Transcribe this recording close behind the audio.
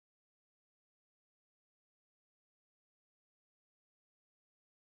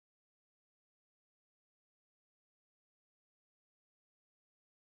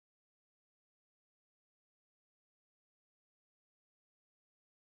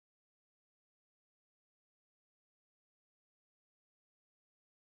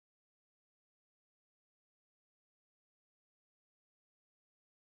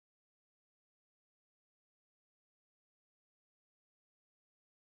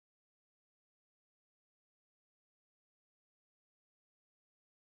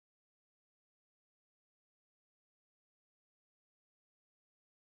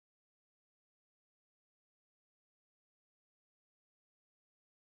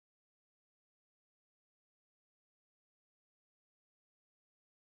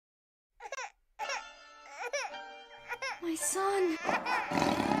My son.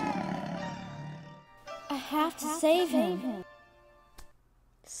 I have to save him.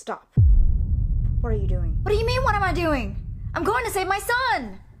 Stop. What are you doing? What do you mean, what am I doing? I'm going to save my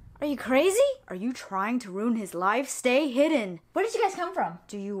son. Are you crazy? Are you trying to ruin his life? Stay hidden. Where did you guys come from?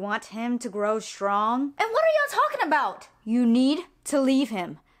 Do you want him to grow strong? And what are y'all talking about? You need to leave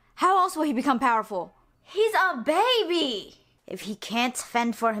him. How else will he become powerful? He's a baby. If he can't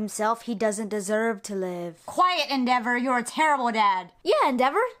fend for himself, he doesn't deserve to live. Quiet, Endeavor. You're a terrible dad. Yeah,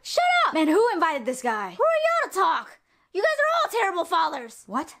 Endeavor. Shut up. Man, who invited this guy? Who are y'all to talk? You guys are all terrible fathers.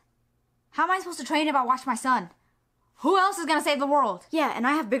 What? How am I supposed to train if I watch my son? Who else is gonna save the world? Yeah, and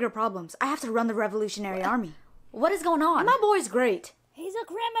I have bigger problems. I have to run the Revolutionary Army. What is going on? And my boy's great. He's a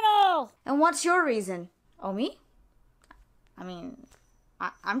criminal! And what's your reason? Oh, me? I mean,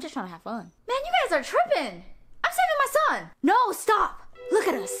 I'm just trying to have fun. Man, you guys are tripping. I'm saving my son. No, stop! Look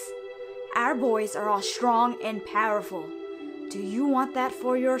at us. Our boys are all strong and powerful. Do you want that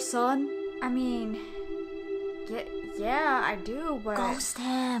for your son? I mean, yeah, I do, but... Ghost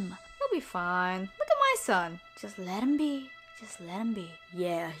him. He'll be fine. Look at my son. Just let him be. Just let him be.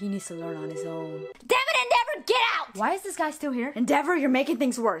 Yeah, he needs to learn on his own. Damn it, Endeavor, get out! Why is this guy still here? Endeavor, you're making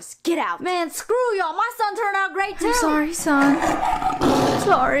things worse. Get out. Man, screw y'all. My son turned out great, too. I'm sorry, son.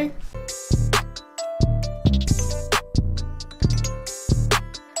 Sorry.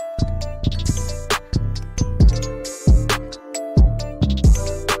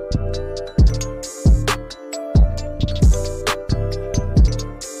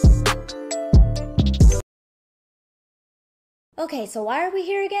 Okay, so why are we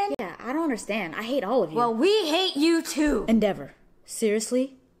here again? Yeah, I don't understand. I hate all of you. Well, we hate you too. Endeavor,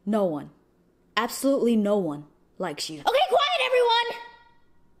 seriously, no one, absolutely no one likes you. Okay, quiet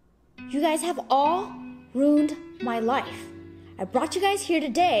everyone! You guys have all ruined my life. I brought you guys here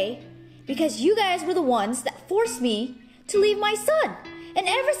today because you guys were the ones that forced me to leave my son. And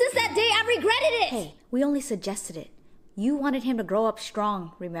ever since that day, I've regretted it. Hey, we only suggested it. You wanted him to grow up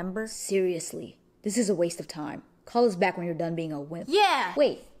strong, remember? Seriously, this is a waste of time. Call us back when you're done being a wimp. Yeah.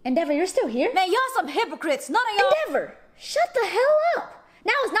 Wait, Endeavor, you're still here? Man, y'all some hypocrites. None of y'all... Endeavor, shut the hell up.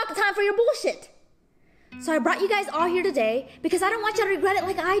 Now is not the time for your bullshit. So I brought you guys all here today because I don't want you to regret it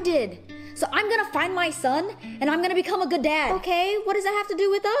like I did. So I'm gonna find my son and I'm gonna become a good dad. Okay, what does that have to do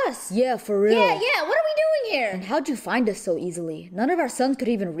with us? Yeah, for real. Yeah, what are we doing here? And how'd you find us so easily? None of our sons could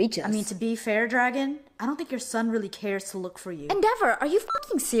even reach us. I mean, to be fair, Dragon, I don't think your son really cares to look for you. Endeavor, are you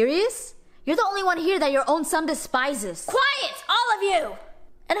fucking serious? You're the only one here that your own son despises. Quiet, all of you!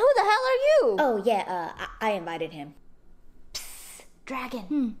 And who the hell are you? Oh yeah, I invited him. Psst,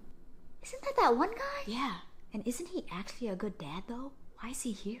 Dragon. Isn't that one guy? Yeah, and isn't he actually a good dad though? Why is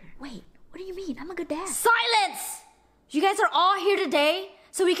he here? Wait, what do you mean? I'm a good dad. Silence! You guys are all here today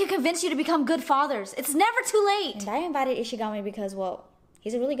so we can convince you to become good fathers. It's never too late. And I invited Ishigami because, well,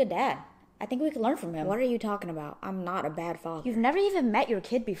 he's a really good dad. I think we could learn from him. What are you talking about? I'm not a bad father. You've never even met your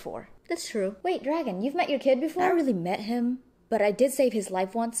kid before. That's true. Wait, Dragon, you've met your kid before? I really met him, but I did save his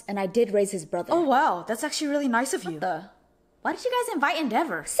life once, and I did raise his brother. Oh, wow. That's actually really nice of you. Why did you guys invite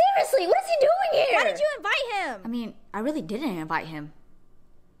Endeavor? Seriously, what is he doing here? Why did you invite him? I mean, I really didn't invite him.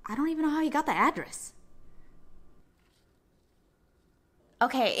 I don't even know how he got the address.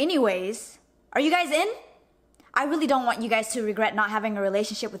 Okay, anyways, are you guys in? I really don't want you guys to regret not having a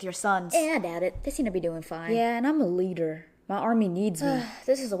relationship with your sons. I doubt it. They seem to be doing fine. Yeah, and I'm a leader. My army needs me.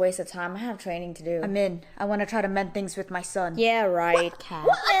 This is a waste of time. I have training to do. I'm in. I want to try to mend things with my son. Yeah, right, Cat.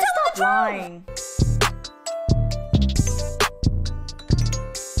 What? Man, stop lying.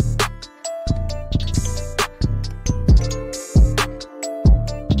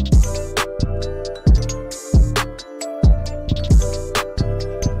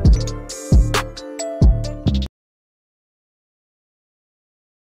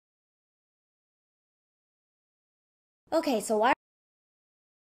 Okay, so why